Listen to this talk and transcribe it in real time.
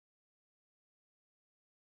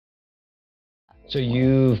So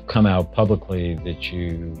you've come out publicly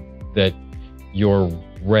that your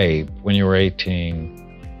rape when you were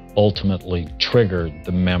 18 ultimately triggered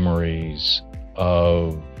the memories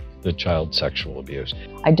of the child sexual abuse.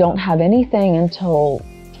 I don't have anything until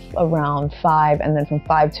around 5, and then from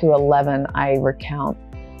 5 to 11, I recount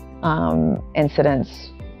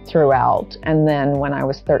incidents throughout. And then when I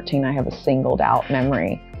was 13, I have a singled out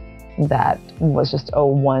memory that was just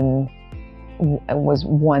one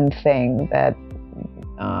thing that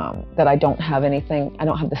I don't have anything. I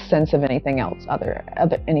don't have the sense of anything else,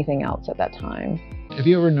 anything else at that time. Have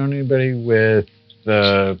you ever known anybody with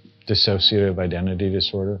the dissociative identity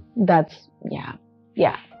disorder?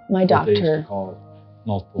 Yeah. My doctor. They used to call it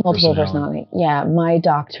multiple personality. Yeah, my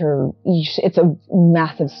doctor. It's a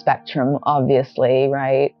massive spectrum, obviously,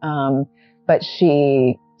 right? But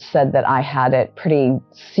she said that I had it pretty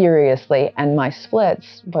seriously, and my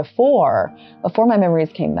splits before my memories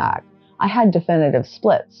came back, I had definitive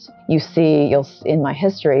splits. In my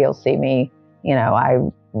history, you'll see me, I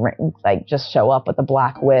like just show up with a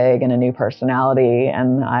black wig and a new personality,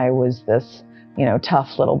 and I was this,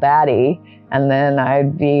 tough little baddie, and then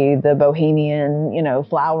I'd be the bohemian,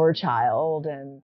 flower child. And